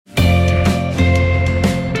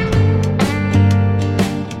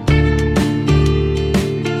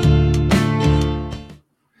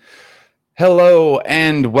Hello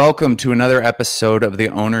and welcome to another episode of the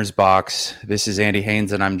Owner's Box. This is Andy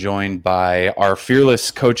Haynes and I'm joined by our fearless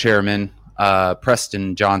co-chairman,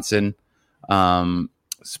 Preston Johnson,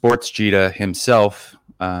 Sports Cheetah himself,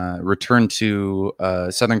 returned to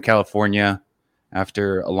Southern California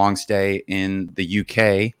after a long stay in the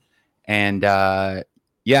UK. And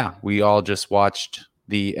we all just watched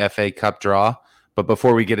the FA Cup draw. But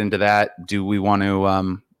before we get into that, do we want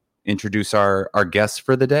to introduce our guests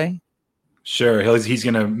for the day? Sure. He's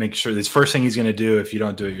going to make sure this first thing he's going to do, if you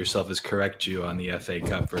don't do it yourself, is correct you on the FA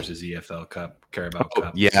Cup versus EFL Cup, Carabao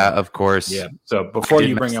Cup. Yeah, so, of course. Yeah. So before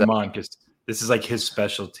you bring him on, because this is like his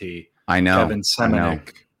specialty. I know. Kevin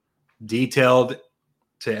Semenuk, detailed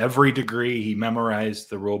to every degree. He memorized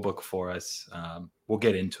the rule book for us. We'll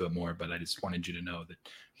get into it more, but I just wanted you to know that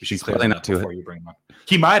you should clear that before you bring him on.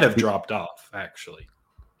 He might have dropped off, actually.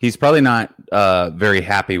 He's probably not very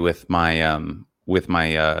happy with my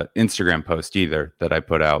Instagram post either that I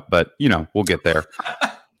put out, but we'll get there.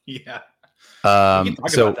 Yeah. We can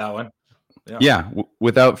talk about that one. Yeah.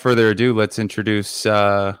 Without further ado, let's introduce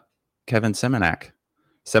Kevin Semenuk.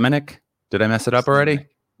 Semenuk? Did I mess it up already?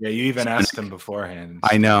 Yeah, you even asked him beforehand.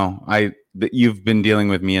 I know. You've been dealing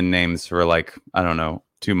with me in names for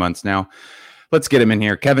 2 months now. Let's get him in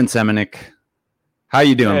here. Kevin Semenuk. How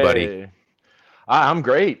you doing, buddy? I'm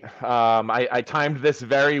great. I timed this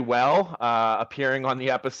very well, appearing on the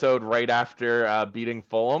episode right after beating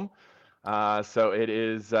Fulham. So it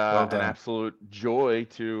is an absolute joy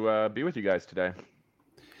to be with you guys today.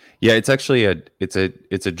 Yeah, it's actually it's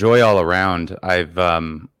a joy all around. I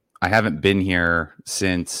haven't been here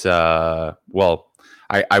since I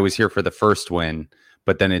was here for the first win,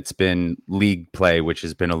 but then it's been league play, which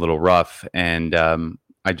has been a little rough, and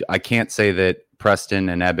I can't say that Preston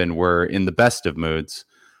and Eben were in the best of moods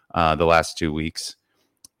the last 2 weeks.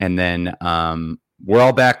 And then we're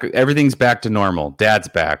all back. Everything's back to normal. Dad's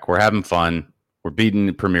back. We're having fun. We're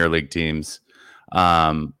beating Premier League teams.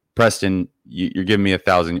 Preston, you're giving me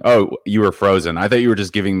 1,000. Oh, you were frozen. I thought you were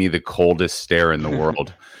just giving me the coldest stare in the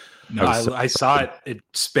world. No, I saw it. It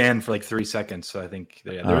spanned for 3 seconds. So I think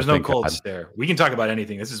there was no cold stare. We can talk about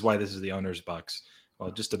anything. This is why this is the Owner's Box. Well,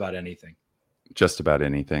 just about anything. Just about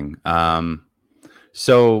anything.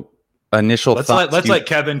 So initial thoughts. Let's let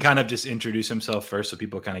Kevin kind of just introduce himself first so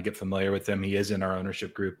people kind of get familiar with him. He is in our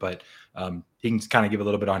ownership group, but he can kind of give a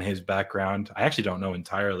little bit on his background. I actually don't know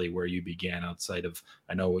entirely where you began outside of,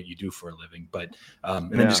 I know what you do for a living, but and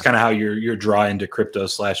then just kind of how your draw into crypto /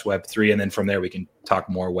 Web3. And then from there, we can talk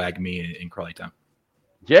more WAGME in Crawley Town.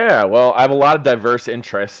 Yeah, well, I have a lot of diverse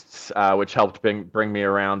interests, which helped bring me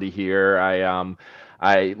around to here. I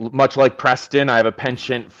much like Preston, I have a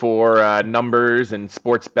penchant for numbers and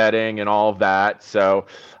sports betting and all of that. So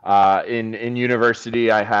in university,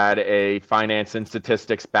 I had a finance and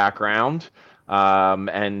statistics background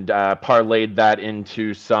and parlayed that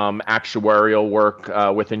into some actuarial work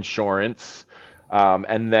with insurance.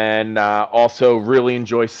 And then also really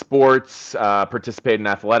enjoy sports, participate in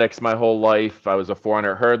athletics my whole life. I was a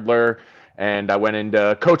 400 hurdler and I went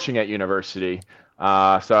into coaching at university. So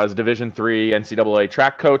I was a Division III NCAA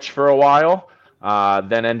track coach for a while,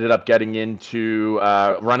 then ended up getting into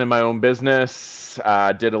running my own business,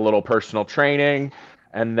 did a little personal training,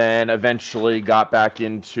 and then eventually got back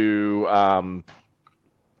into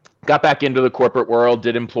the corporate world,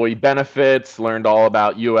 did employee benefits, learned all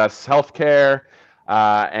about U.S. healthcare,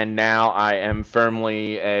 and now I am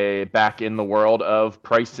firmly back in the world of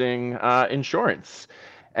pricing insurance.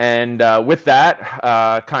 And with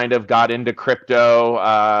that, kind of got into crypto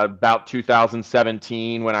about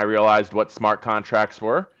 2017 when I realized what smart contracts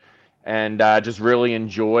were, and just really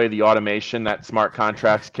enjoy the automation that smart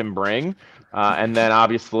contracts can bring. And then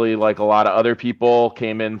obviously, like a lot of other people,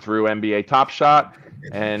 came in through NBA Top Shot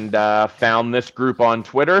and found this group on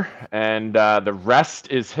Twitter. And the rest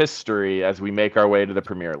is history as we make our way to the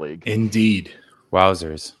Premier League. Indeed.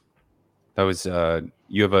 Wowzers. That was...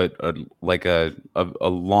 you have a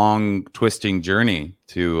long twisting journey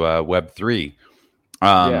to Web3.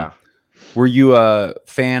 Yeah. Were you a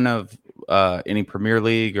fan of any Premier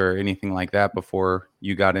League or anything like that before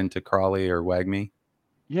you got into Crawley or WAGME?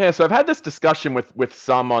 Yeah, so I've had this discussion with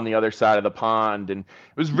some on the other side of the pond, and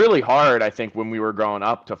it was really hard, I think, when we were growing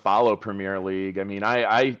up to follow Premier League. I mean,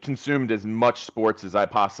 I consumed as much sports as I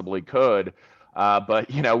possibly could,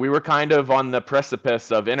 but we were kind of on the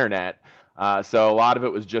precipice of internet. So a lot of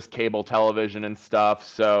it was just cable television and stuff.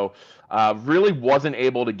 So really wasn't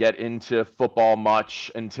able to get into football much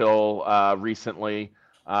until recently.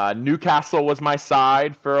 Newcastle was my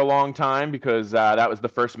side for a long time because that was the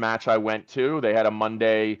first match I went to. They had a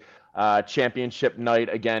Monday championship night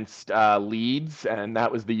against Leeds, and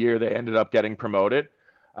that was the year they ended up getting promoted.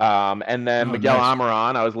 And then Miguel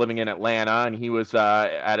Almiron, I was living in Atlanta, and he was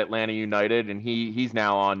at Atlanta United, and he's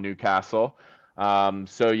now on Newcastle.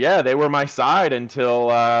 So yeah, they were my side until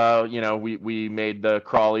we made the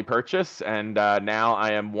Crawley purchase, and now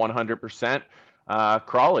I am 100%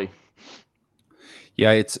 Crawley.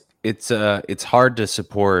 Yeah, it's hard to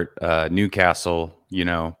support Newcastle,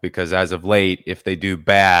 because as of late, if they do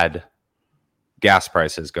bad, gas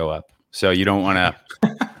prices go up. So you don't want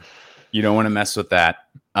to mess with that.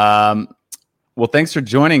 Well, thanks for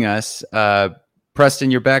joining us.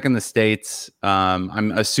 Preston, you're back in the States.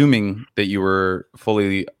 I'm assuming that you were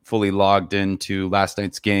fully logged into last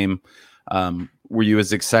night's game. Were you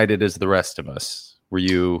as excited as the rest of us? Were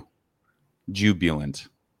you jubilant?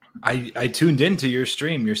 I tuned into your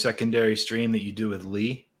stream, your secondary stream that you do with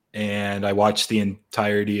Lee, and I watched the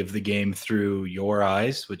entirety of the game through your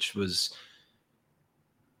eyes, which was,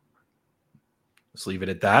 let's leave it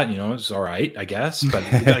at that. It was all right, I guess. But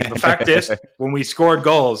the fact is, when we scored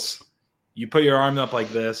goals, you put your arm up like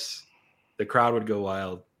this, the crowd would go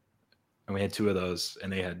wild, and we had 2 of those,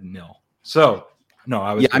 and they had 0. So no,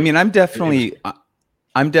 I was. Yeah, I mean, I'm definitely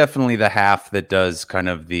the half that does kind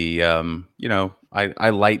of the, I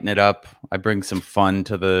lighten it up. I bring some fun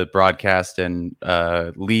to the broadcast, and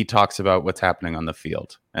Lee talks about what's happening on the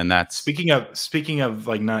field. And that's speaking of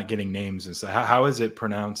like not getting names and stuff. How is it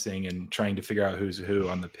pronouncing and trying to figure out who's who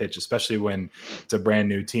on the pitch, especially when it's a brand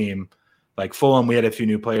new team? Like Fulham, we had a few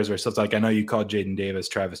new players where it's like, I know you called Jaden Davis,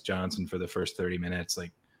 Travis Johnson for the first 30 minutes.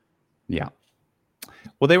 Like, yeah.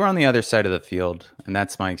 Well, they were on the other side of the field, and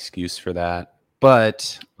that's my excuse for that.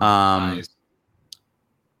 But nice.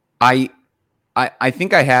 I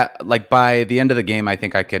think I have, like, by the end of the game, I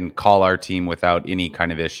think I can call our team without any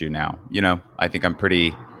kind of issue now. I think I'm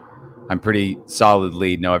pretty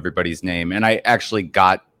solidly know everybody's name. And I actually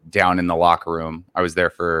got down in the locker room. I was there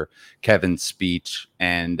for Kevin's speech,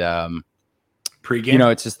 and pre-game.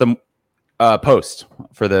 It's just the post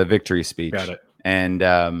for the victory speech. Got it. And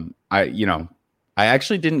I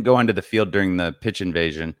actually didn't go onto the field during the pitch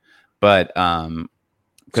invasion, but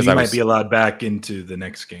because I might be allowed back into the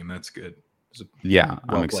next game. That's good. Yeah,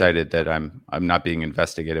 I'm excited that I'm not being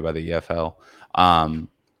investigated by the EFL.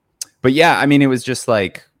 But yeah, I mean, it was just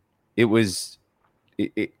like it was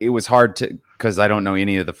hard to, because I don't know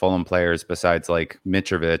any of the Fulham players besides like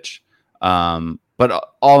Mitrovic.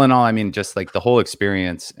 But all in all, I mean, just like the whole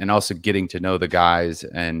experience, and also getting to know the guys,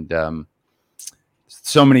 and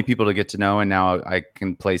so many people to get to know. And now I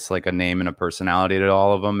can place like a name and a personality to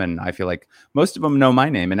all of them. And I feel like most of them know my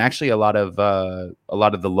name. And actually a lot of the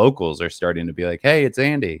locals are starting to be like, hey, it's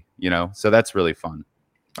Andy, so that's really fun.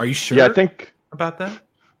 Are you sure? Yeah, I think about that.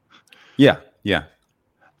 Yeah.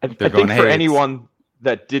 I think for anyone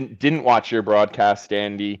that didn't watch your broadcast,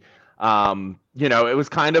 Andy, it was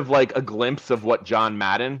kind of like a glimpse of what John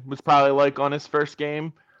Madden was probably like on his first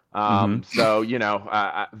game. So,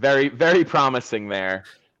 very, very promising there.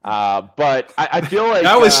 But I feel like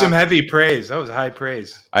that was some heavy praise. That was high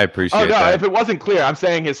praise. I appreciate that. If it wasn't clear, I'm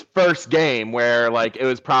saying his first game where like it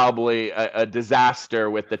was probably a disaster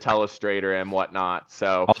with the telestrator and whatnot.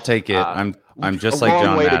 So I'll take it. I'm just like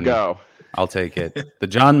John Madden. To go. I'll take it. The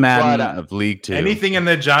John Madden of League Two. Anything in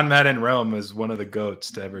the John Madden realm is one of the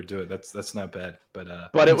GOATs to ever do it. That's not bad.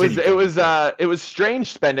 But it was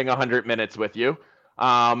strange spending 100 minutes with you.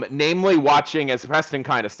 Namely watching, as Preston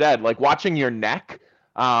kind of said, like watching your neck.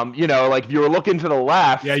 Like if you were looking to the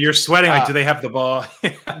left. Yeah, you're sweating. Like, do they have the ball?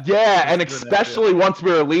 Yeah, and especially once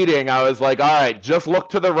we were leading, I was like, all right, just look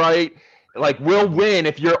to the right. Like, we'll win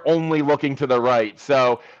if you're only looking to the right.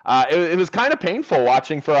 So it was kind of painful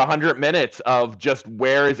watching for 100 minutes of just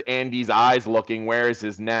where is Andy's eyes looking, where is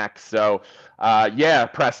his neck. So, yeah,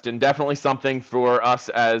 Preston, definitely something for us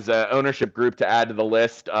as an ownership group to add to the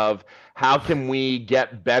list of how can we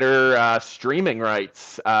get better streaming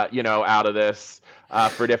rights, out of this.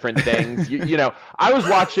 For different things. I was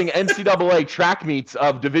watching NCAA track meets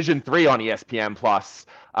of Division III on ESPN Plus.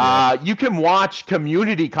 You can watch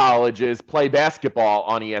community colleges play basketball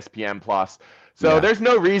on ESPN Plus. So there's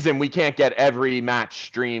no reason we can't get every match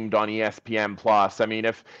streamed on ESPN Plus. I mean,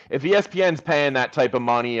 if ESPN's paying that type of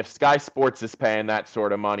money, if Sky Sports is paying that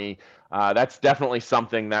sort of money, that's definitely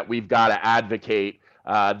something that we've got to advocate.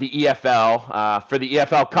 The EFL for the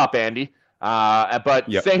EFL Cup, Andy.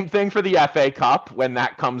 Same thing for the FA Cup when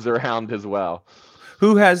that comes around as well.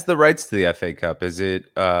 Who has the rights to the FA Cup? Is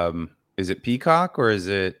it Peacock, or is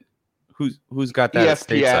it who's got that?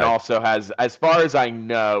 ESPN also has, as far as I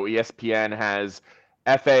know, ESPN has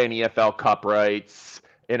FA and EFL Cup rights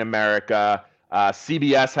in America.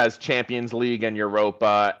 CBS has Champions League and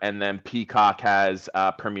Europa, and then Peacock has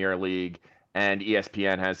Premier League, and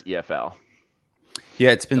ESPN has EFL.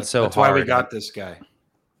 Yeah, it's been That's hard. why we got this guy.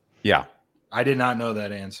 Yeah. I did not know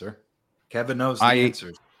that answer. Kevin knows the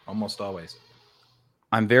answers almost always.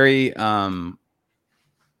 I'm very I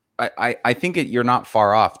think you're not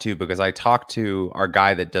far off too, because I talked to our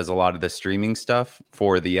guy that does a lot of the streaming stuff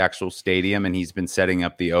for the actual stadium, and he's been setting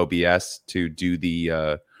up the OBS to do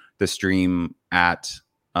the stream at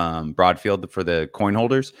Broadfield for the coin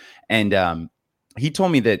holders, and he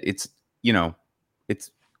told me that it's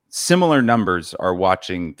similar numbers are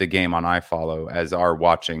watching the game on iFollow as are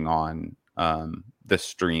watching on the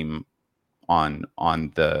stream on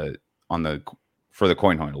the for the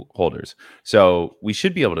coin holders. So we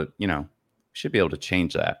should be able to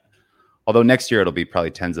change that. Although next year it'll be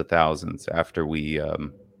probably tens of thousands after we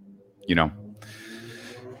win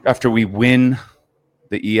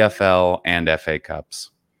the EFL and FA Cups.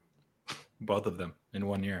 Both of them in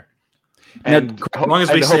 1 year. And as long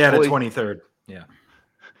as we stay at a 23rd. Yeah.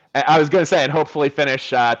 I was going to say, and hopefully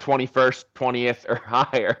finish 21st, 20th or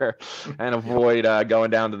higher and avoid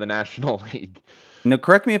going down to the National League. Now,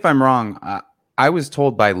 correct me if I'm wrong. I was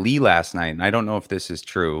told by Lee last night, and I don't know if this is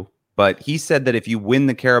true, but he said that if you win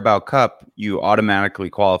the Carabao Cup, you automatically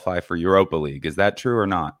qualify for Europa League. Is that true or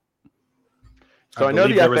not? So I know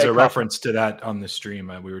there was a reference to that on the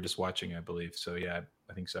stream. We were just watching, I believe. So yeah,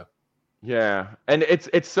 I think so. Yeah, and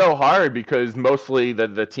it's so hard because mostly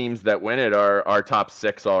the teams that win it are top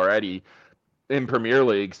 6 already in Premier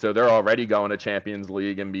League, so they're already going to Champions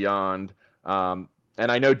League and beyond.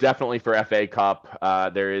 And I know definitely for FA Cup,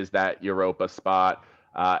 there is that Europa spot,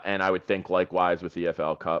 and I would think likewise with the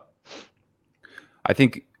EFL Cup. I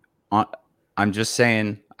think I'm just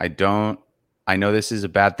saying I know this is a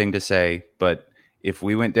bad thing to say, but if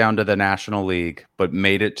we went down to the National League but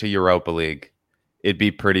made it to Europa League, it'd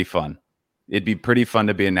be pretty fun. It'd be pretty fun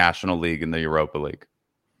to be a National League in the Europa League.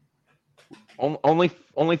 Only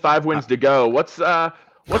 5 wins to go. What's been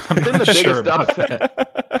the biggest upset?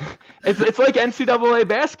 It's like NCAA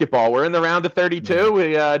basketball. We're in the round of 32.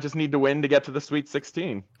 We just need to win to get to the Sweet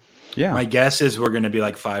 16. Yeah. My guess is we're going to be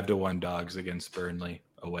like 5-1 dogs against Burnley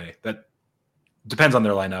away. That depends on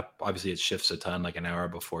their lineup. Obviously, it shifts a ton, like an hour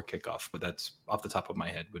before kickoff. But that's off the top of my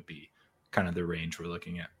head would be kind of the range we're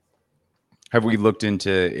looking at. Have we looked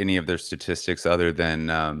into any of their statistics other than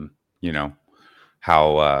how?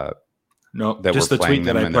 No, just the tweet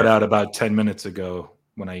that I put out about 10 minutes ago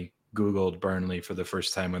when I Googled Burnley for the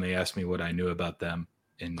first time when they asked me what I knew about them.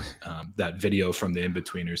 And that video from the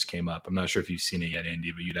In-Betweeners came up. I'm not sure if you've seen it yet,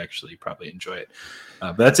 Andy, but you'd actually probably enjoy it.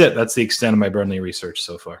 But that's it. That's the extent of my Burnley research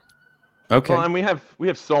so far. Okay. Well, and we have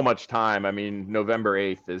so much time. I mean, November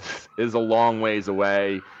 8th is a long ways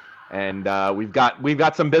away. And we've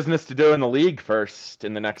got some business to do in the league first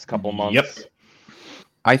in the next couple months. Yep.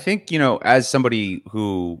 I think, as somebody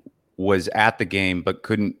who was at the game but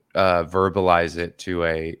couldn't verbalize it to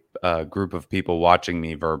a group of people watching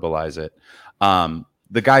me verbalize it,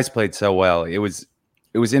 the guys played so well. It was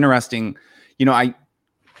interesting. I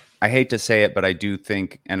hate to say it, but I do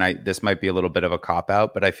think, and this might be a little bit of a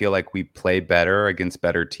cop-out, but I feel like we play better against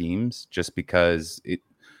better teams just because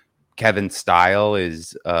Kevin's style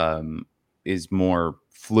is more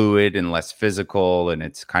fluid and less physical, and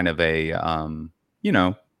it's kind of a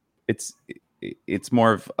it's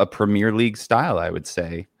more of a Premier League style, I would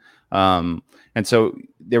say. And so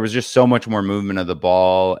there was just so much more movement of the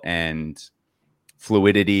ball and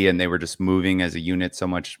fluidity, and they were just moving as a unit so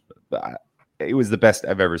much. It was the best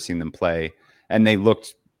I've ever seen them play, and they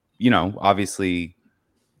looked, obviously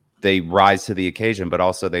they rise to the occasion, but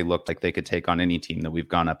also they looked like they could take on any team that we've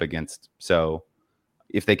gone up against. So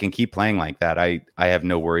if they can keep playing like that, I have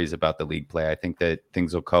no worries about the league play. I think that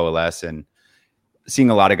things will coalesce, and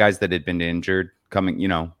seeing a lot of guys that had been injured coming,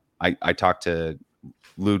 I talked to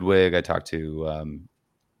Ludwig, I talked to,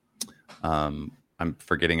 I'm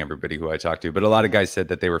forgetting everybody who I talked to, but a lot of guys said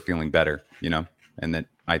that they were feeling better, and that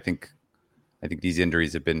I think these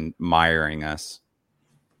injuries have been miring us.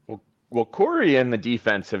 Well, Corey and the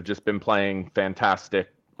defense have just been playing fantastic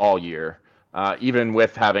all year, even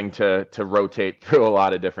with having to rotate through a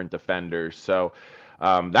lot of different defenders. So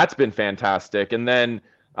that's been fantastic. And then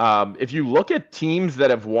if you look at teams that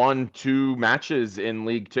have won 2 matches in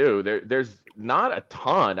League Two, there's not a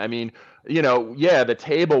ton. I mean, the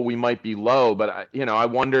table we might be low, but I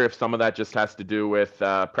wonder if some of that just has to do with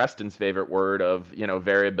Preston's favorite word of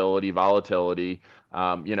variability, volatility.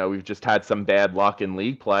 We've just had some bad luck in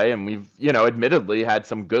league play, and we've admittedly had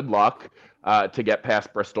some good luck to get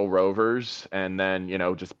past Bristol Rovers, and then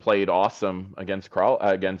just played awesome against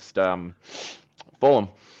Fulham.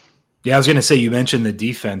 Yeah, I was going to say, you mentioned the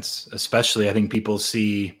defense, especially. I think people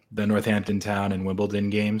see the Northampton Town and Wimbledon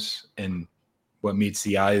games, and what meets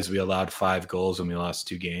the eye is we allowed 5 goals and we lost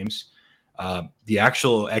 2 games. The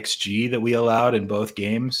actual XG that we allowed in both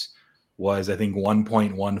games was, I think,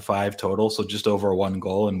 1.15 total, so just over 1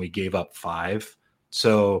 goal, and we gave up 5.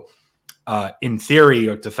 So in theory,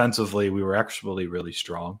 or defensively, we were actually really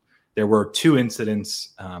strong. There were 2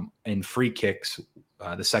 incidents in free kicks,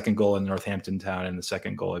 the second goal in Northampton Town and the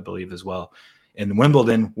second goal, I believe, as well, in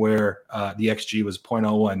Wimbledon, where the XG was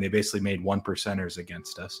 0.01. They basically made 1%ers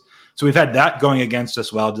against us. So we've had that going against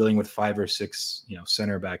us while dealing with 5 or 6,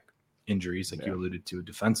 center back injuries, like you alluded to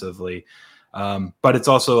defensively. But it's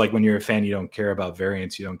also like, when you're a fan, you don't care about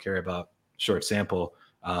variance. You don't care about short sample.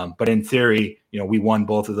 But in theory, we won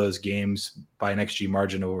both of those games by an XG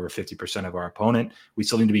margin of over 50% of our opponent. We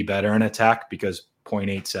still need to be better in attack, because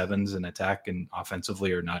 0.87s in attack and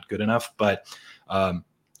offensively are not good enough. But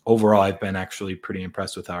overall, I've been actually pretty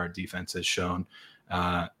impressed with how our defense has shown.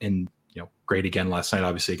 And great again last night,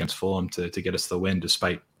 obviously, against Fulham to get us the win,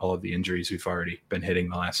 despite all of the injuries we've already been hitting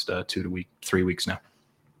the last 3 weeks now.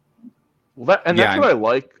 Well, that's what I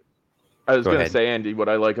like. I was going to say, Andy, what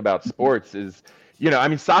I like about sports is,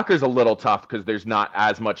 soccer's a little tough because there's not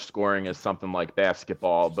as much scoring as something like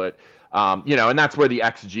basketball, but and that's where the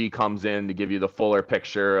XG comes in to give you the fuller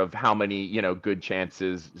picture of how many, good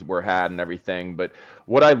chances were had and everything. But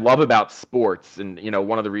what I love about sports, and,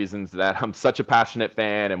 one of the reasons that I'm such a passionate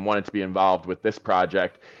fan and wanted to be involved with this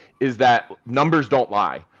project, is that numbers don't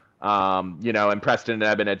lie. And Preston and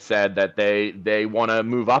Eben had said that they want to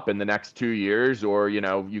move up in the next 2 years, or,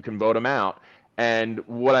 you can vote them out. And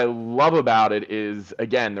what I love about it is,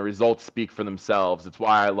 again, the results speak for themselves. It's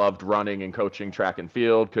why I loved running and coaching track and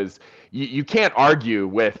field, because you can't argue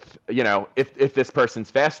with, if this person's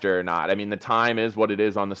faster or not. I mean, the time is what it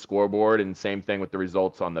is on the scoreboard, and same thing with the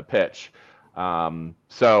results on the pitch.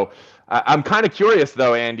 So I'm kind of curious,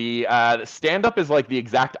 though, Andy. Stand-up is like the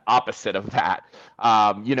exact opposite of that.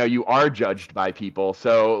 You are judged by people.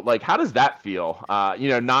 So, like, how does that feel?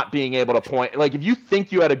 Not being able to point. Like, if you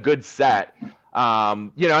think you had a good set,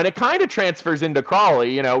 and it kind of transfers into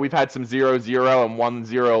Crawley. We've had some 0-0 and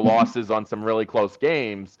 1-0 losses on some really close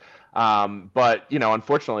games. But,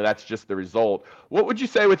 unfortunately, that's just the result. What would you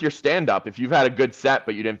say with your stand-up if you've had a good set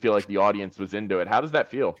but you didn't feel like the audience was into it? How does that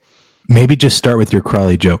feel? Maybe just start with your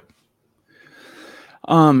Crawley joke.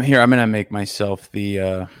 Here, I'm going to make myself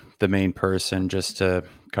the main person just to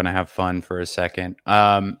kind of have fun for a second.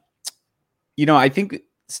 I think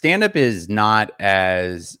stand-up is not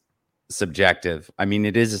as subjective. I mean,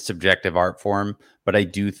 it is a subjective art form, but I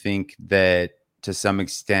do think that to some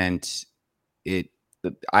extent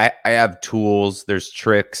I have tools, there's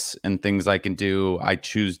tricks and things I can do. I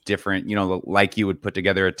choose different, like you would put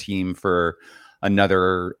together a team for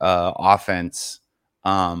another offense.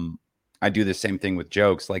 I do the same thing with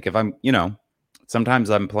jokes. Like if I'm, sometimes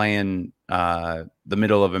I'm playing the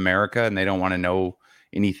middle of America and they don't want to know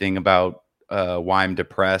anything about why I'm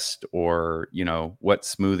depressed, or, what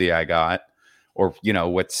smoothie I got, or,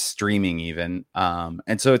 what's streaming even.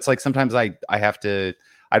 And so it's like, sometimes I have to,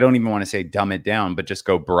 I don't even want to say dumb it down, but just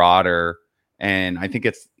go broader. And I think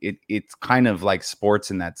it's kind of like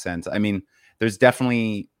sports in that sense. I mean, there's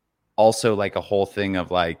definitely also like a whole thing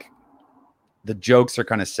of like, the jokes are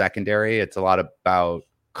kind of secondary. It's a lot about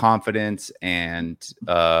confidence and,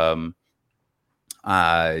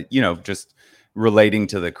 just relating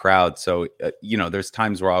to the crowd. So, there's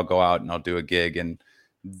times where I'll go out and I'll do a gig and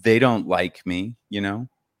they don't like me,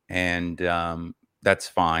 and that's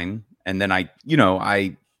fine. And then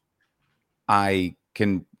I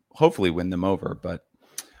can hopefully win them over. But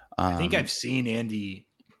I think I've seen Andy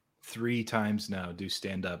 3 times now do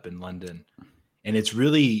stand up in London. And it's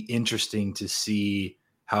really interesting to see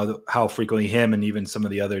how frequently him and even some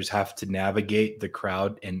of the others have to navigate the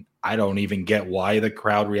crowd. And I don't even get why the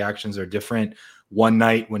crowd reactions are different. One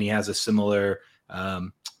night when he has a similar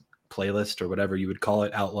playlist or whatever you would call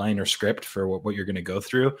it, outline or script for what you're going to go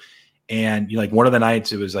through. And one of the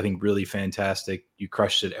nights it was, I think, really fantastic. You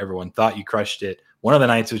crushed it. Everyone thought you crushed it. One of the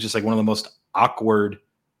nights it was just like one of the most awkward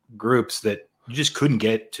groups that you just couldn't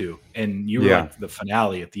get to. And you were like the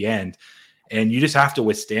finale at the end. And you just have to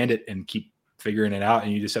withstand it and keep figuring it out.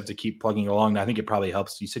 And you just have to keep plugging along. And I think it probably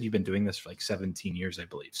helps. You said you've been doing this for like 17 years, I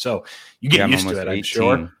believe. So you get used to it, 18. I'm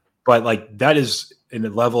sure. But like that is in a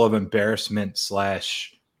level of embarrassment /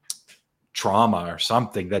 trauma or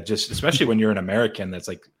something that just, especially when you're an American, that's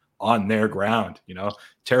like on their ground,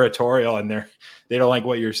 territorial, and they don't like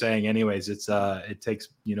what you're saying anyways. It's it takes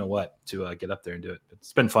to get up there and do it.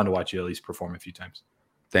 It's been fun to watch you at least perform a few times.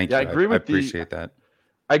 Thank you. I agree with I appreciate that.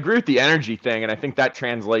 I agree with the energy thing, and I think that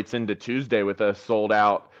translates into Tuesday with a sold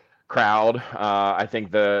out crowd. I think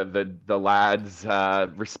the lads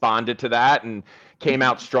responded to that and came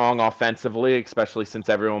out strong offensively, especially since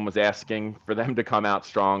everyone was asking for them to come out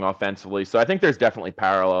strong offensively. So I think there's definitely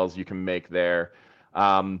parallels you can make there.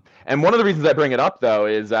 And one of the reasons I bring it up, though,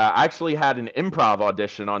 is I actually had an improv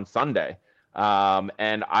audition on Sunday,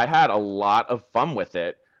 and I had a lot of fun with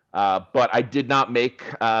it, but I did not make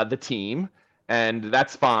the team. And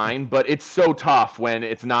that's fine, but it's so tough when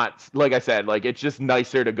it's not, like I said, like it's just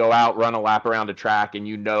nicer to go out, run a lap around a track, and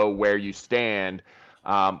you know where you stand.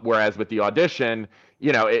 Whereas with the audition,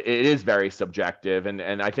 it is very subjective.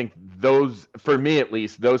 And I think those, for me at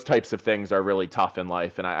least, those types of things are really tough in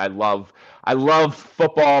life. And I love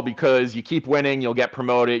football because you keep winning, you'll get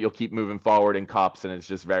promoted, you'll keep moving forward in cups, and it's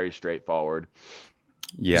just very straightforward.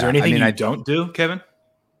 Yeah. Is there anything I don't do, Kevin?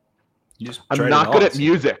 I'm not good at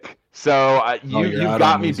music. So you've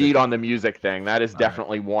got me beat on the music thing. That is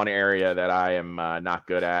definitely one area that I am not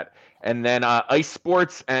good at. And then ice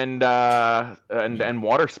sports and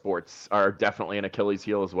water sports are definitely an Achilles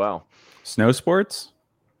heel as well. Snow sports?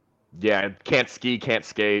 Yeah, can't ski, can't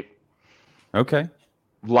skate. Okay.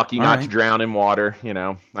 Lucky not to drown in water.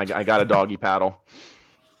 I got a doggy paddle.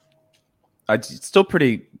 It's still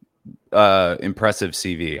pretty impressive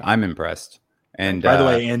CV. I'm impressed. And by the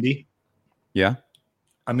way, Andy. Yeah.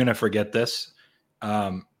 I'm going to forget this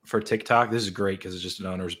for TikTok. This is great because it's just an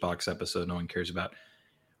owner's box episode no one cares about.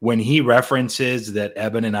 When he references that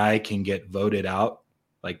Eben and I can get voted out,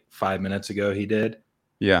 like 5 minutes ago he did.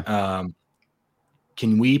 Yeah.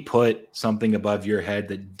 Can we put something above your head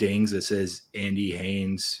that dings that says Andy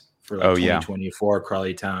Haynes for 2024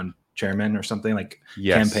 Crawley Town chairman or something like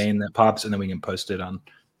campaign that pops, and then we can post it on.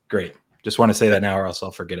 Great. Just want to say that now or else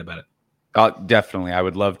I'll forget about it. Definitely. I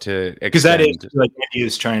would love to. Because that is like Andy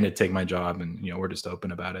is trying to take my job, and we're just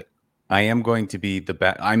open about it. I am going to be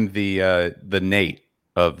I'm the Nate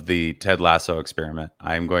of the Ted Lasso experiment.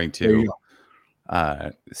 I'm going to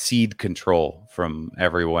cede control from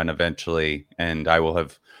everyone eventually, and I will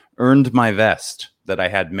have earned my vest that I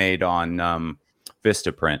had made on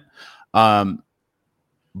Vistaprint.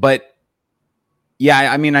 But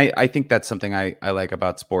yeah, I mean, I think that's something I like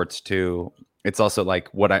about sports too. It's also like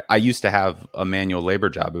what I used to have a manual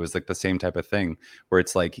labor job. It was like the same type of thing where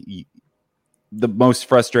it's like the most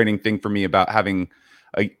frustrating thing for me about having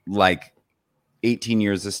 18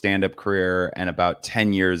 years of stand-up career and about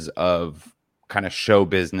 10 years of kind of show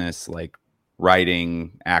business, like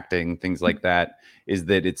writing, acting, things like that, is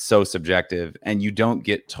that it's so subjective and you don't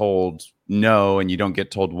get told no and you don't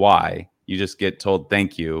get told why. You just get told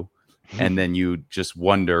thank you. And then you just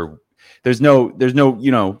wonder. There's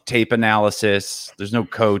no, tape analysis. There's no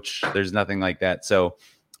coach. There's nothing like that. So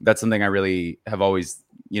that's something I really have always,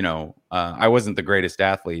 I wasn't the greatest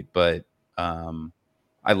athlete, but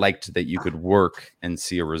I liked that you could work and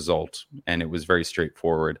see a result, and it was very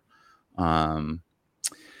straightforward. Having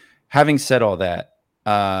said all that,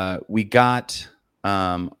 we got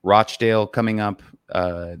Rochdale coming up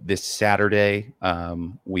this Saturday.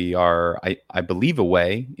 We are, I believe,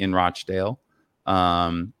 away in Rochdale.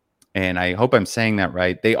 And I hope I'm saying that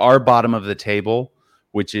right. They are bottom of the table,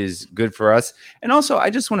 which is good for us. And also, I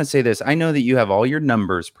just want to say this. I know that you have all your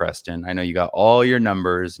numbers, Preston. I know you got all your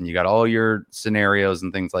numbers and you got all your scenarios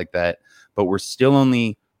and things like that. But we're still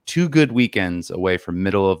only 2 good weekends away from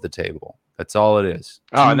middle of the table. That's all it is.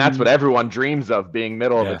 Oh, and that's what everyone dreams of, being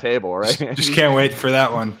middle of the table, right? Just can't wait for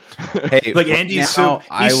that one. Hey, like Andy's so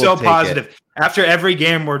positive. After every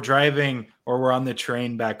game, we're driving or we're on the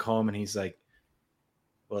train back home, and he's like,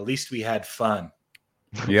 well, at least we had fun.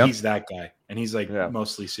 Yep. He's that guy. And he's like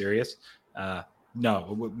mostly serious.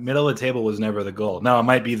 No, middle of the table was never the goal. Now it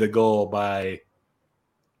might be the goal by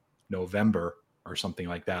November or something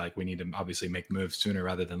like that. Like we need to obviously make moves sooner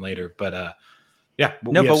rather than later. But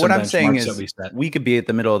but what I'm saying is we could be at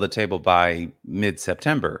the middle of the table by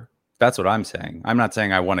mid-September. That's what I'm saying. I'm not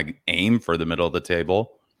saying I want to aim for the middle of the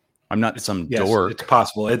table. I'm not dork. It's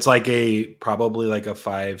possible. It's like probably like a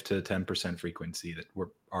 5 to 10% frequency that we're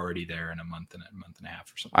already there in a month and a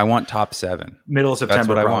half or something. I want top 7. Middle of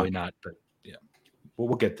September, probably not, but yeah,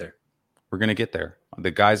 we'll get there. We're gonna get there.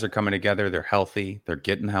 The guys are coming together. They're healthy. They're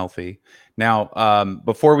getting healthy. Now,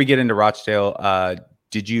 before we get into Rochdale,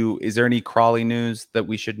 is there any Crawley news that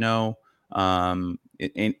we should know?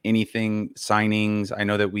 Anything signings? I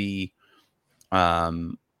know that we, I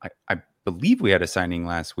believe we had a signing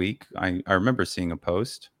last week. I remember seeing a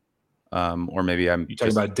post, or maybe I'm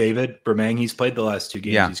talking about David Bermang. He's played the last 2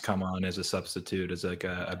 games. Yeah. He's come on as a substitute, as like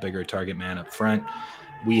a bigger target man up front.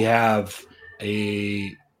 We have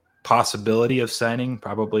a possibility of signing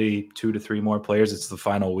probably 2 to 3 more players. It's the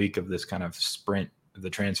final week of this kind of sprint of the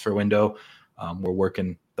transfer window. We're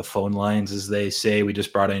working the phone lines, as they say. We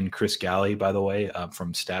just brought in Chris Galley, by the way,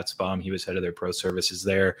 from StatsBomb. He was head of their pro services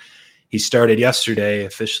there. He started yesterday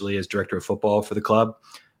officially as director of football for the club,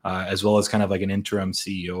 as well as kind of like an interim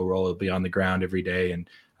CEO role. He'll be on the ground every day and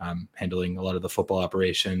handling a lot of the football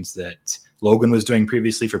operations that Logan was doing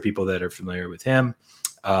previously, for people that are familiar with him.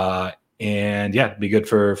 And yeah, it'd be good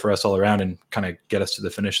for us all around and kind of get us to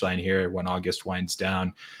the finish line here when August winds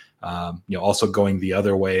down. Also going the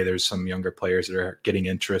other way, there's some younger players that are getting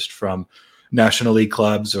interest from National League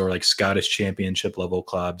clubs or like Scottish Championship level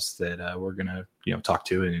clubs that we're gonna talk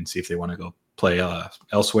to and see if they want to go play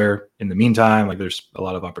elsewhere. In the meantime, like there's a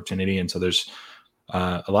lot of opportunity, and so there's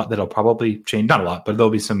a lot that'll probably change. Not a lot, but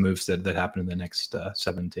there'll be some moves that happen in the next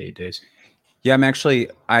 7 to 8 days. Yeah, I'm actually,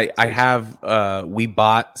 we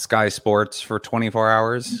bought Sky Sports for 24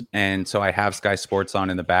 hours. And so I have Sky Sports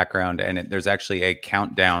on in the background, and there's actually a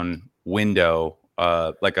countdown window,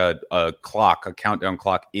 like a countdown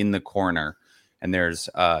clock in the corner. And there's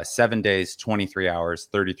 7 days, 23 hours,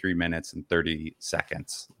 33 minutes, and 30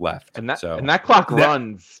 seconds left. And that clock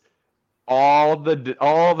runs all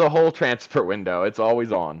the whole transfer window. It's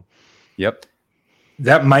always on. Yep.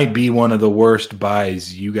 That might be one of the worst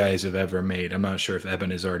buys you guys have ever made. I'm not sure if Eben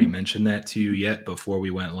has already mentioned that to you yet before we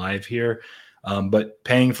went live here. But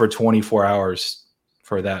paying for 24 hours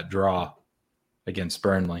for that draw against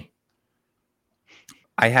Burnley.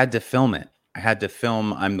 I had to film it.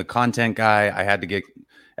 I'm the content guy. I had to get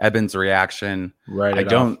Eben's reaction. Right. I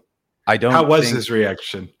don't. How was his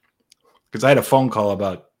reaction? Because I had a phone call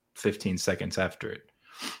about 15 seconds after it.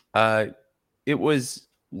 It was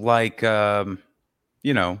like, it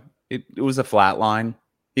was a flat line.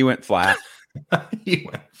 He went flat. He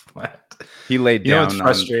went flat. He laid down. It's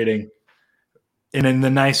frustrating. And in the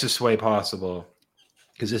nicest way possible,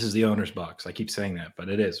 because this is the owner's box. I keep saying that, but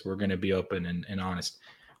it is. We're going to be open and honest.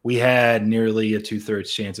 We had nearly a 2/3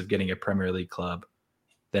 chance of getting a Premier League club.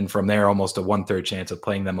 Then from there, almost a 1/3 chance of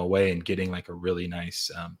playing them away and getting like a really nice,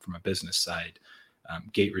 from a business side,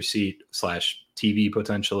 gate receipt / TV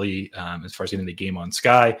potentially, as far as getting the game on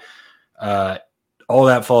Sky. All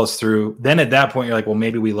that falls through. Then at that point, you're like, well,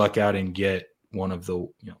 maybe we luck out and get one of the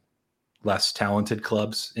less talented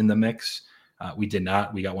clubs in the mix. We did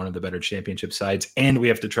not. We got one of the better championship sides, and we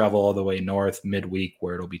have to travel all the way north midweek,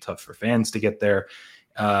 where it'll be tough for fans to get there.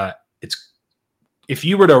 If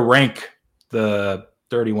you were to rank the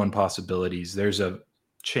 31 possibilities, there's a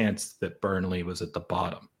chance that Burnley was at the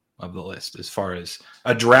bottom of the list as far as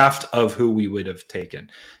a draft of who we would have taken.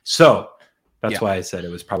 So that's why I said it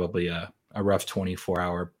was probably a rough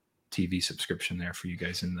 24-hour TV subscription there for you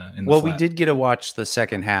guys in the well, flat. We did get to watch the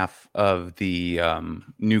second half of the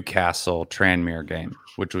Newcastle Tranmere game,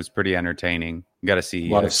 which was pretty entertaining. You got to see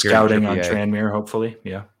a lot of scouting on Tranmere, hopefully.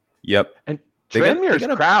 Yeah. Yep. And Tranmere's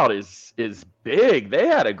crowd is big. They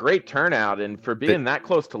had a great turnout, and for being that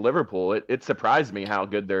close to Liverpool, it surprised me how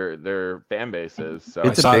good their fan base is. So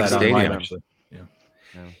it's a big stadium. Online, actually.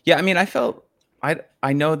 Yeah. I mean,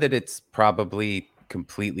 I know that it's probably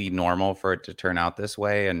completely normal for it to turn out this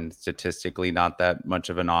way, and statistically not that much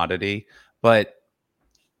of an oddity, but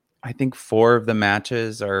I think 4 of the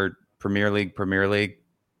matches are Premier League.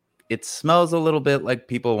 It smells a little bit like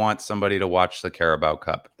people want somebody to watch the Carabao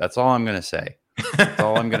Cup. That's all I'm going to say. That's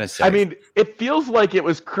all I'm going to say. I mean, it feels like it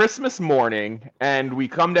was Christmas morning, and we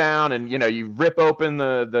come down and, you rip open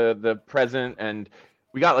the present, and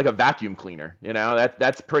we got like a vacuum cleaner.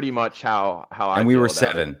 That's pretty much how I. And we were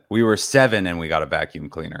 7. We were 7, and we got a vacuum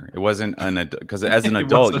cleaner. It wasn't because as an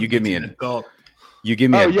adult, you give me an adult. You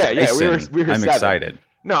give me a Dyson, we were 7. Excited.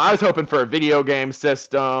 No, I was hoping for a video game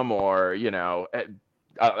system or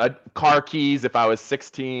a car keys if I was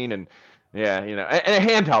 16, and and a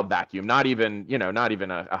handheld vacuum, not even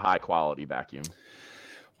a high quality vacuum.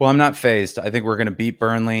 Well, I'm not phased. I think we're going to beat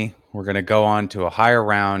Burnley. We're going to go on to a higher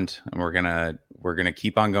round, and we're going to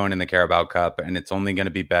keep on going in the Carabao Cup, and it's only going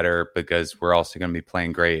to be better because we're also going to be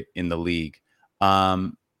playing great in the league.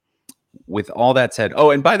 With all that said,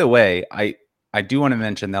 and by the way, I do want to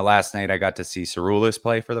mention that last night I got to see Cerulis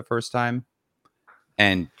play for the first time,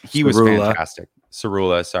 and he was fantastic.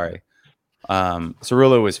 Cerula, sorry.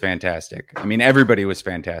 Cerula was fantastic. I mean, everybody was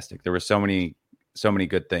fantastic. There were so many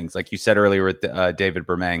good things. Like you said earlier with David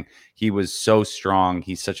Bermang, he was so strong.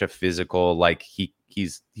 He's such a physical, like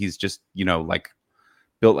he's just, like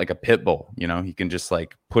built like a pit bull, he can just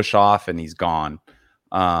like push off and he's gone.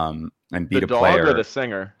 And beat a player. The dog or the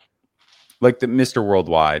singer? Like the Mr.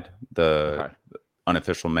 Worldwide, the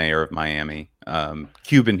unofficial mayor of Miami,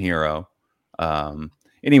 Cuban hero.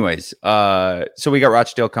 Anyways, so we got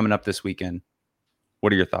Rochdale coming up this weekend.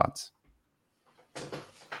 What are your thoughts?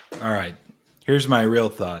 All right. Here's my real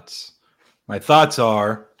thoughts. My thoughts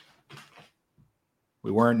are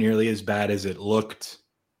we weren't nearly as bad as it looked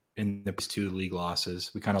in the 2 league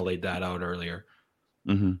losses. We kind of laid that out earlier.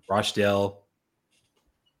 Mm-hmm. Rochdale,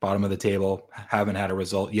 bottom of the table, haven't had a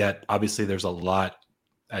result yet. Obviously, there's a lot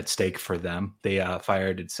at stake for them. They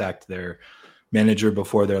fired and sacked their manager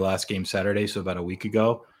before their last game Saturday, so about a week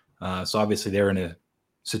ago. So obviously they're in a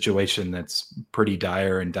situation that's pretty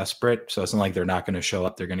dire and desperate. So it's not like they're not going to show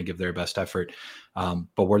up. They're going to give their best effort.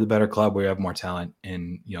 But we're the better club. We have more talent.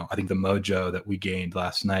 And, I think the mojo that we gained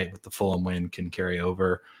last night with the Fulham win can carry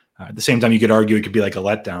over. At the same time, you could argue it could be like a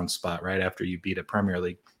letdown spot, right? After you beat a Premier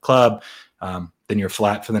League club, then you're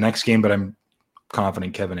flat for the next game. But I'm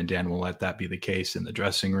confident Kevin and Dan will let that be the case in the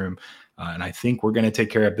dressing room. And I think we're going to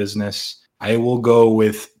take care of business. I will go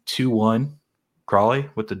with 2-1 Crawley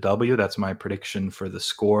with the W. That's my prediction for the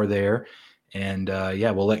score there. And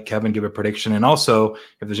we'll let Kevin give a prediction. And also,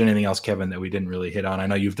 if there's anything else, Kevin, that we didn't really hit on, I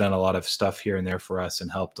know you've done a lot of stuff here and there for us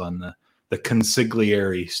and helped on the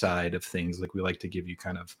consigliere side of things. Like we like to give you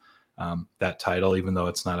kind of that title, even though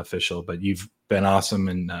it's not official. But you've been awesome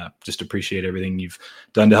and just appreciate everything you've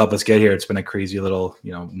done to help us get here. It's been a crazy little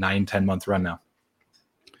 9-10 month run now.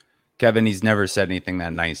 Kevin, he's never said anything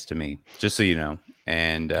that nice to me, just so you know.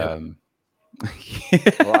 And well,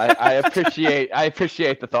 I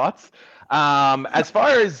appreciate the thoughts. As far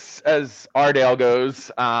as Ardale goes,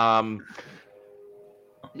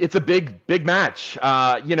 it's a big match.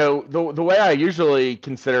 The way I usually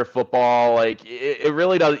consider football, like it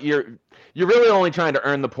really does. You're really only trying to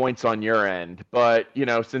earn the points on your end, but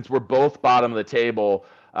since we're both bottom of the table,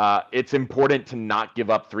 it's important to not give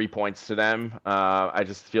up 3 points to them. I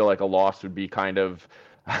just feel like a loss would be kind of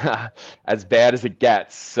as bad as it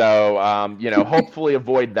gets. So, hopefully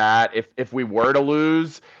avoid that. If we were to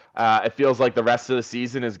lose, it feels like the rest of the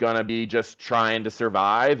season is going to be just trying to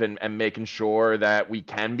survive and making sure that we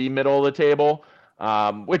can be middle of the table,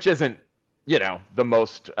 which isn't, the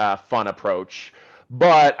most fun approach.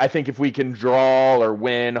 But I think if we can draw or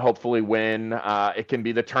win, hopefully win, it can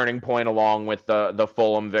be the turning point along with the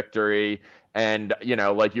Fulham victory. And,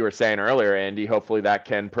 like you were saying earlier, Andy, hopefully that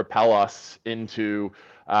can propel us into,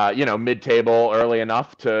 mid-table early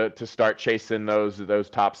enough to start chasing those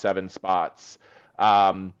top 7 spots.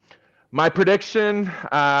 My prediction,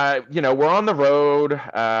 we're on the road.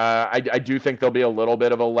 I do think there'll be a little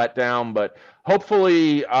bit of a letdown, but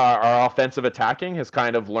hopefully our offensive attacking has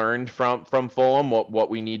kind of learned from Fulham what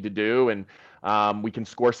we need to do, and we can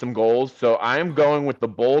score some goals. So I'm going with the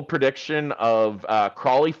bold prediction of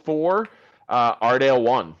Crawley 4, Ardale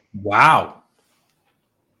 1. Wow.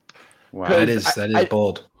 That is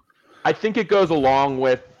bold. I think it goes along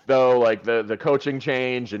with, though, like the coaching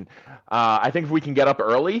change, and I think if we can get up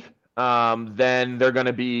early, then they're going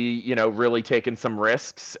to be, really taking some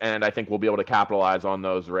risks, and I think we'll be able to capitalize on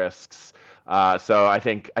those risks. So I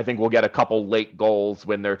think we'll get a couple late goals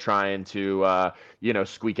when they're trying to,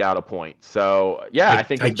 squeak out a point. So yeah, I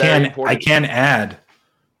think it's very important. I can add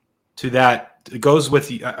to that. It goes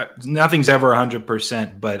with nothing's ever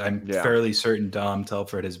 100%, but I'm fairly certain Dom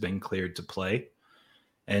Telford has been cleared to play,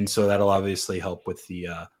 and so that'll obviously help with the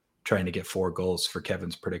trying to get 4 goals for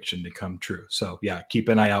Kevin's prediction to come true. So yeah, keep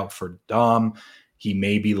an eye out for Dom. He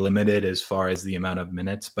may be limited as far as the amount of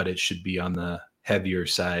minutes, but it should be on the heavier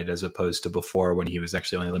side as opposed to before when he was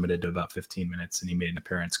actually only limited to about 15 minutes and he made an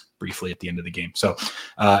appearance briefly at the end of the game. So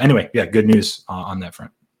anyway, good news on that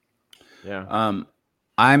front. Yeah.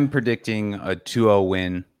 I'm predicting a 2-0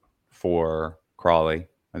 win for Crawley.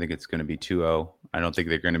 I think it's going to be 2-0. I don't think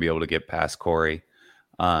they're going to be able to get past Corey.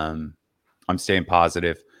 I'm staying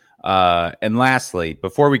positive. And lastly,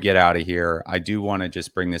 before we get out of here, I do want to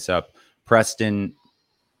just bring this up. Preston,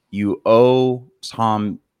 you owe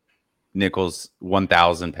Tom Nichols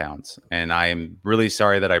 1,000 pounds. And I am really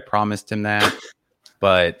sorry that I promised him that,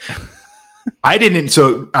 but I didn't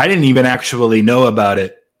even actually know about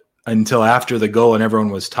it until after the goal and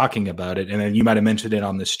everyone was talking about it. And then you might've mentioned it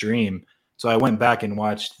on the stream. So I went back and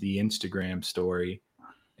watched the Instagram story,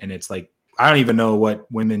 and it's like, I don't even know what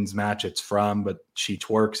women's match it's from, but she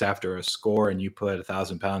twerks after a score, and you put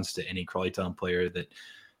 1,000 pounds to any Crawley Town player that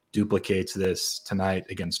duplicates this tonight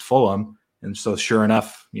against Fulham. And so sure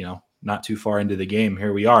enough, not too far into the game,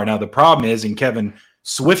 here we are. Now the problem is, and Kevin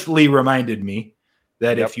swiftly reminded me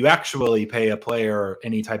that if you actually pay a player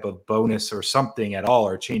any type of bonus or something at all,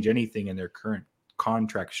 or change anything in their current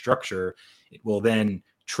contract structure, it will then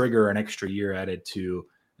trigger an extra year added to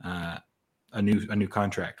a new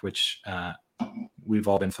contract, which we've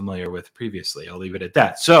all been familiar with previously. I'll leave it at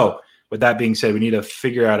that. So with that being said, we need to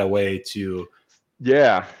figure out a way to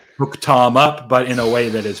hook Tom up, but in a way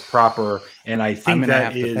that is proper. And I think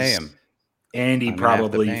that is Andy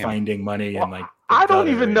probably finding money and like. I don't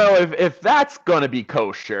even know if that's going to be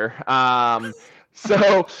kosher.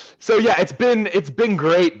 So yeah, it's been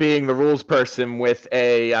great being the rules person with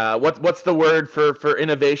a what's the word for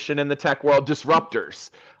innovation in the tech world? Disruptors.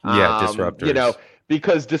 Disruptors.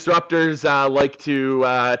 Because disruptors like to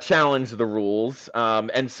challenge the rules.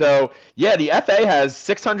 And so yeah, the FA has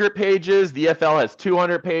 600 pages. The EFL has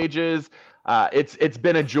 200 pages. It's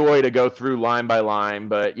been a joy to go through line by line,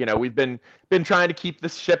 but we've been trying to keep the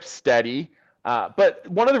ship steady. But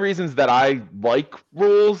one of the reasons that I like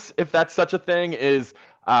rules, if that's such a thing, is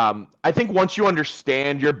I think once you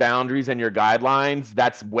understand your boundaries and your guidelines,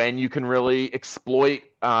 that's when you can really exploit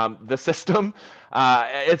the system.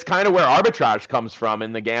 It's kind of where arbitrage comes from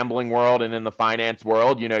in the gambling world and in the finance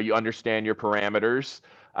world. You understand your parameters.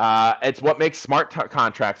 It's what makes smart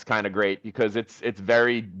contracts kind of great because it's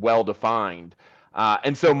very well defined.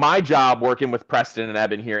 And so my job working with Preston and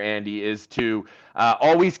Eben here, Andy, is to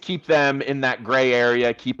always keep them in that gray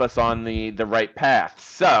area, keep us on the right path.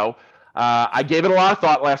 So I gave it a lot of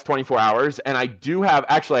thought last 24 hours, and I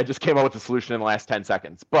just came up with the solution in the last 10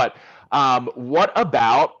 seconds. But what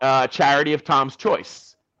about charity of Tom's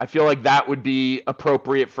choice? I feel like that would be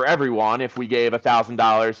appropriate for everyone if we gave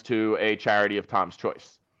 $1,000 to a charity of Tom's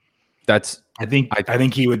choice. I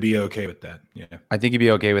think he would be okay with that. Yeah. I think he'd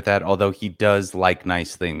be okay with that, although he does like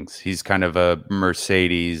nice things. He's kind of a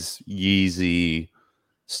Mercedes, Yeezy,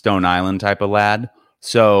 Stone Island type of lad.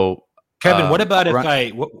 So Kevin, what about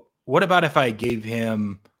if I gave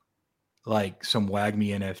him like some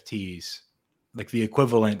WAGMI NFTs? Like the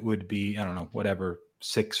equivalent would be, I don't know, whatever,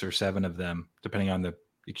 6 or 7 of them, depending on the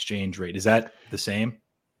exchange rate. Is that the same?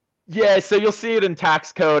 Yeah, so you'll see it in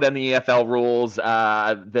tax code and the EFL rules.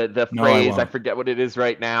 The phrase, I forget what it is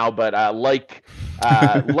right now, but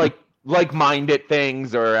like-minded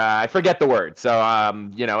things, or I forget the word. So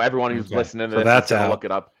everyone who's listening to this is going to look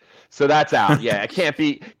it up. So that's out. Yeah, it can't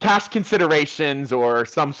be cash considerations or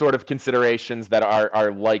some sort of considerations that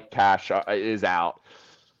are like cash is out.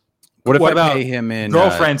 What if I pay him in?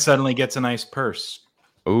 Girlfriend suddenly gets a nice purse.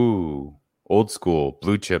 Ooh, old school,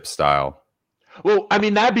 blue chip style. Well, I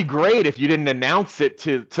mean, that'd be great if you didn't announce it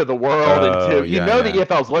to the world the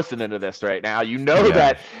EFL's listening to this right now.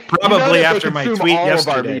 That probably after my tweet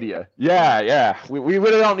yesterday. Of our media. Yeah. We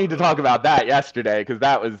really don't need to talk about that yesterday because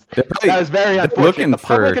that was very unfortunate. The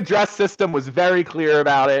public address system was very clear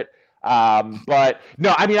about it. But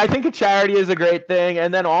no, I mean, I think a charity is a great thing,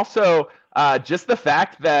 and then also just the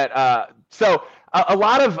fact that a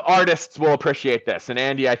lot of artists will appreciate this, and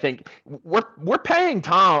Andy, I think we're paying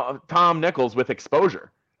Tom Nichols with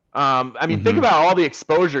exposure. Think about all the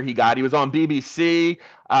exposure he got. He was on BBC,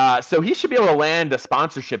 so he should be able to land a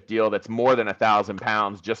sponsorship deal that's more than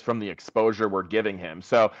 £1,000 just from the exposure we're giving him.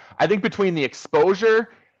 So I think between the exposure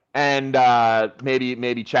and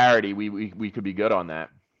maybe charity, we could be good on that.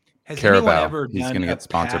 Has Carabao. He's going to get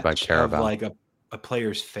sponsored by Carabao. Like a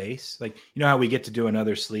player's face, like how we get to do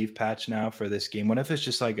another sleeve patch now for this game. What if it's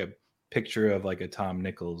just like a picture of like a Tom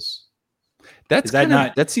Nichols?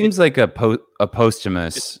 That seems like a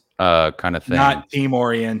posthumous kind of thing, not team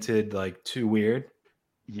oriented, like too weird.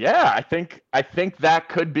 Yeah, I think that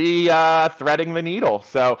could be threading the needle.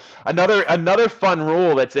 So another fun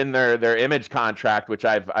rule that's in their image contract, which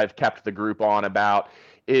I've kept the group on about,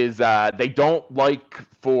 is they don't like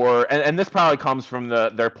and this probably comes from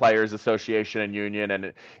their players association and union,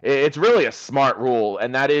 and it's really a smart rule,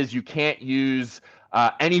 and that is you can't use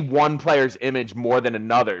any one player's image more than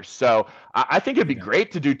another. So I think it'd be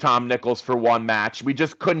great to do Tom Nichols for one match. We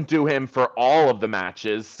just couldn't do him for all of the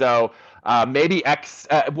matches. So maybe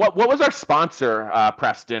what was our sponsor,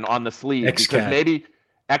 Preston, on the sleeve? XCAD. Because maybe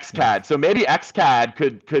XCAD. So maybe XCAD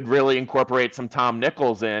could really incorporate some Tom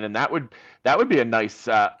Nichols in, and that would be a nice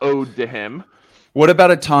ode to him. What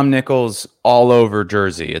about a Tom Nichols all over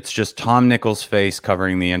jersey? It's just Tom Nichols' face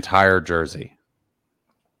covering the entire jersey.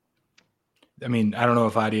 I mean, I don't know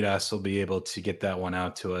if Adidas will be able to get that one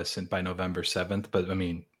out to us by November 7th, but I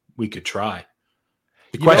mean, we could try.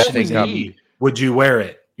 The question is, would you wear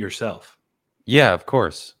it yourself? Yeah, of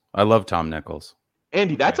course. I love Tom Nichols.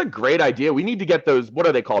 Andy, that's a great idea. We need to get those, what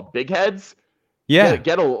are they called? Big heads? Yeah.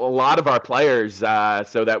 Get a lot of our players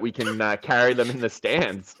so that we can carry them in the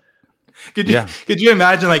stands. Could you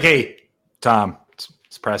imagine, like, hey, Tom,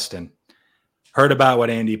 it's Preston. Heard about what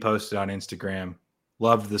Andy posted on Instagram.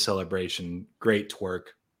 Loved the celebration. Great twerk.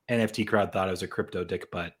 NFT crowd thought it was a crypto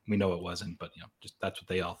dick butt. We know it wasn't, but just that's what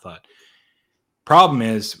they all thought. Problem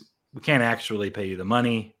is, we can't actually pay you the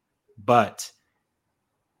money, but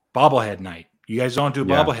bobblehead night. You guys don't do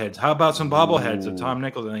bobbleheads. How about some bobbleheads of Tom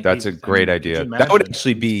Nichols? I think that's a great idea. That would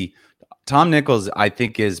actually be Tom Nichols. I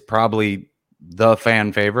think is probably the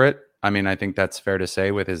fan favorite. I mean, I think that's fair to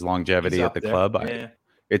say with his longevity at the club.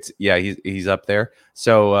 Yeah. He's up there.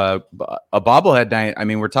 So a bobblehead night. I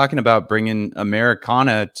mean, we're talking about bringing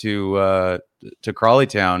Americana to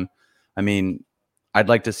Crawleytown. I mean, I'd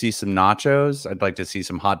like to see some nachos. I'd like to see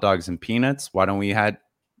some hot dogs and peanuts. Why don't we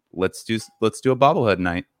let's do a bobblehead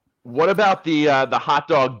night. What about the hot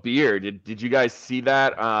dog beer? Did you guys see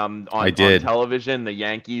that on television? The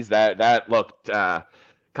Yankees that looked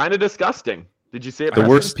kind of disgusting. Did you see it? The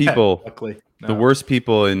worst people. No. The worst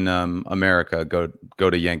people in America go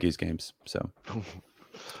to Yankees games. So,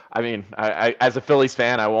 I mean, I as a Phillies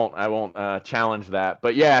fan, I won't challenge that.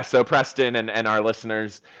 But yeah, so Preston and our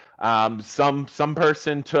listeners, some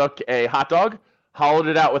person took a hot dog, hollowed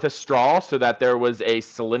it out with a straw so that there was a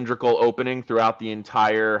cylindrical opening throughout the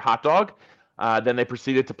entire hot dog. Then they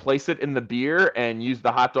proceeded to place it in the beer and use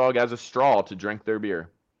the hot dog as a straw to drink their beer.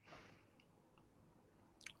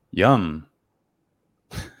 Yum.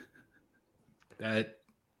 I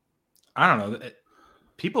don't know.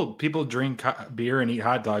 People drink beer and eat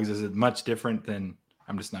hot dogs is much different than.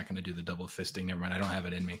 I'm just not going to do the double fisting. Never mind. I don't have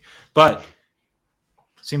it in me. But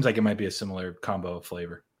seems like it might be a similar combo of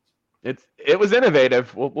flavor. It was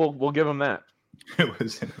innovative. We'll give them that. It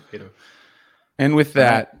was innovative. And with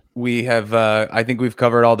that, we have. I think we've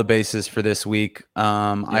covered all the bases for this week.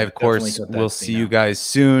 I of course will see you guys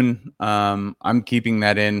soon. I'm keeping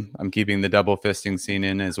that in. I'm keeping the double fisting scene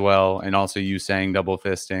in as well, and also you saying double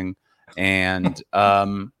fisting. And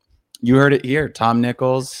you heard it here, Tom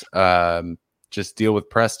Nichols. Just deal with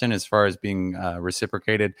Preston as far as being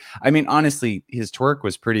reciprocated. I mean, honestly, his twerk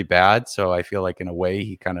was pretty bad, so I feel like in a way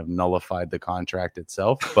he kind of nullified the contract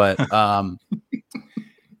itself. But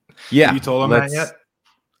yeah, have you told him that yet?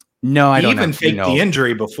 No, I don't. He even faked the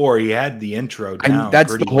injury before he had the intro down.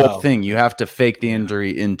 That's the whole thing. You have to fake the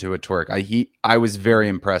injury into a twerk. I was very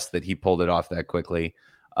impressed that he pulled it off that quickly.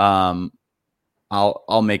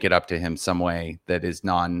 I'll make it up to him some way that is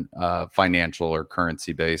non-financial or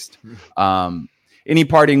currency based. Any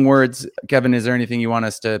parting words, Kevin? Is there anything you want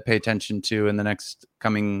us to pay attention to in the next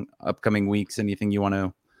upcoming weeks? Anything you want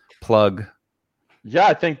to plug? Yeah,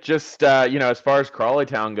 I think just as far as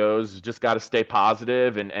Crawleytown goes, just got to stay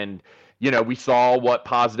positive and we saw what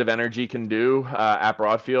positive energy can do at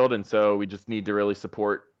Broadfield, and so we just need to really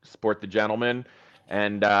support the gentlemen.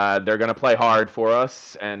 And they're going to play hard for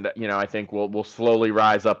us, and I think we'll slowly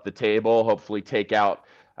rise up the table. Hopefully, take out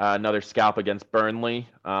another scalp against Burnley.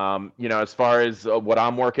 As far as what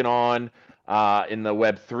I'm working on in the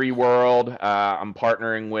Web3 world, I'm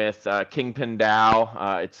partnering with Kingpin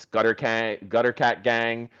DAO. It's Guttercat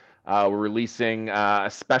Gang. We're releasing a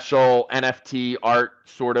special NFT art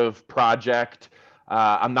sort of project.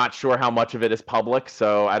 I'm not sure how much of it is public,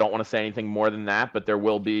 so I don't want to say anything more than that, but there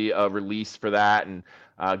will be a release for that, and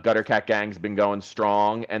Guttercat Gang's been going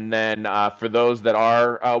strong. And then for those that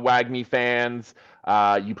are WAGMI fans,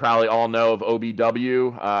 you probably all know of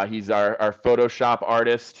OBW. He's our Photoshop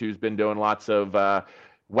artist who's been doing lots of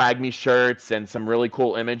WAGMI shirts and some really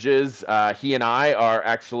cool images. He and I are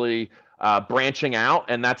actually branching out,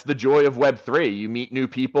 and that's the joy of Web3. You meet new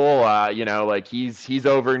people. Like he's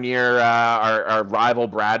over near our rival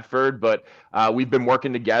Bradford, but we've been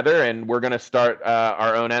working together, and we're going to start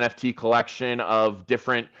our own NFT collection of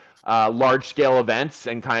different large-scale events,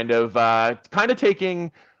 and kind of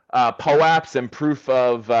taking POAPs and proof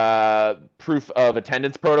of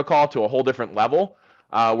attendance protocol to a whole different level.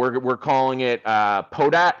 We're calling it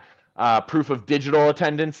PODAT. Proof of digital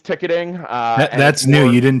attendance ticketing. That's new.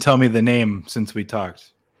 You didn't tell me the name since we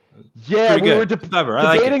talked. Yeah, we were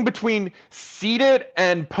debating between Seated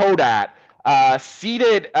and Podat.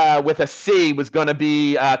 Seated with a C was going to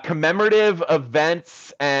be commemorative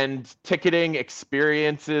events and ticketing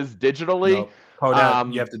experiences digitally. Nope.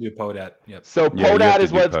 Podat, you have to do Podat. Yep. So Podat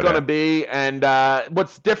is what it's going to be, and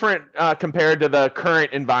what's different compared to the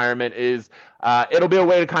current environment is it'll be a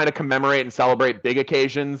way to kind of commemorate and celebrate big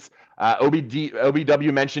occasions.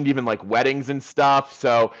 OBW mentioned even like weddings and stuff.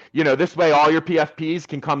 So, this way all your PFPs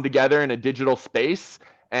can come together in a digital space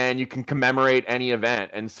and you can commemorate any event.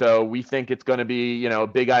 And so we think it's going to be, a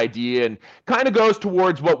big idea, and kind of goes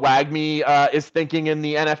towards what WAGMI is thinking in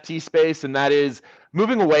the NFT space. And that is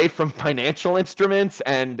moving away from financial instruments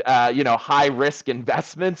and, high risk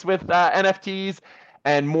investments with NFTs,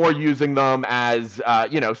 and more using them as,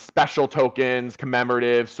 special tokens,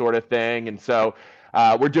 commemorative sort of thing. And so,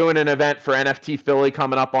 we're doing an event for NFT Philly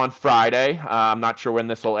coming up on Friday. I'm not sure when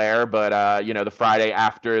this will air, but the Friday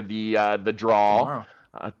after the draw,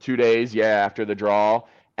 2 days, after the draw.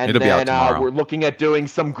 And It'll be out tomorrow. We're looking at doing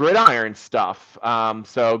some gridiron stuff.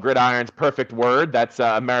 So gridiron's perfect word. That's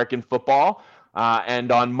American football.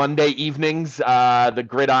 And on Monday evenings, the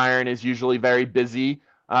gridiron is usually very busy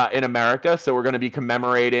in America. So we're going to be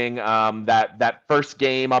commemorating that first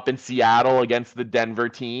game up in Seattle against the Denver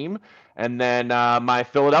team. And then my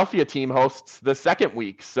Philadelphia team hosts the second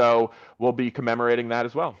week. So we'll be commemorating that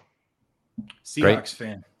as well. Seahawks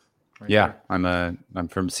fan. There. I'm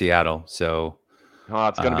from Seattle. So oh,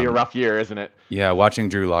 it's going to be a rough year, isn't it? Yeah. Watching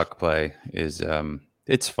Drew Lock play is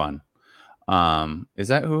it's fun. Is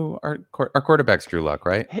that who our quarterback's Drew Lock,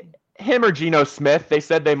 right? Him or Geno Smith. They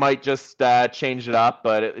said they might just change it up,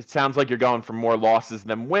 but it sounds like you're going for more losses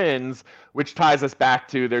than wins, which ties us back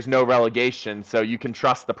to there's no relegation, so you can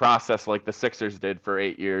trust the process like the Sixers did for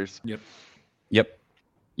 8 years. Yep.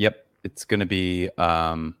 It's going to be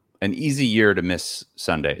an easy year to miss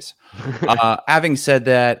Sundays. Having said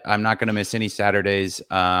that, I'm not going to miss any Saturdays.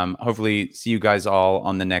 Hopefully see you guys all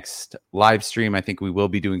on the next live stream. I think we will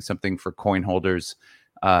be doing something for coin holders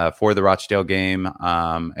for the Rochdale game,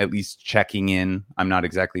 at least checking in. I'm not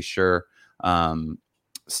exactly sure.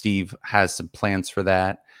 Steve has some plans for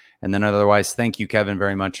that. And then otherwise, thank you, Kevin,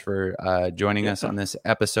 very much for joining us on this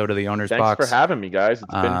episode of the Owner's Box. Thanks for having me, guys.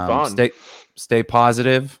 It's been fun. Stay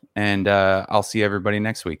positive, and I'll see everybody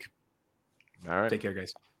next week. All right. Take care,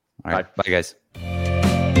 guys. All right. Bye guys.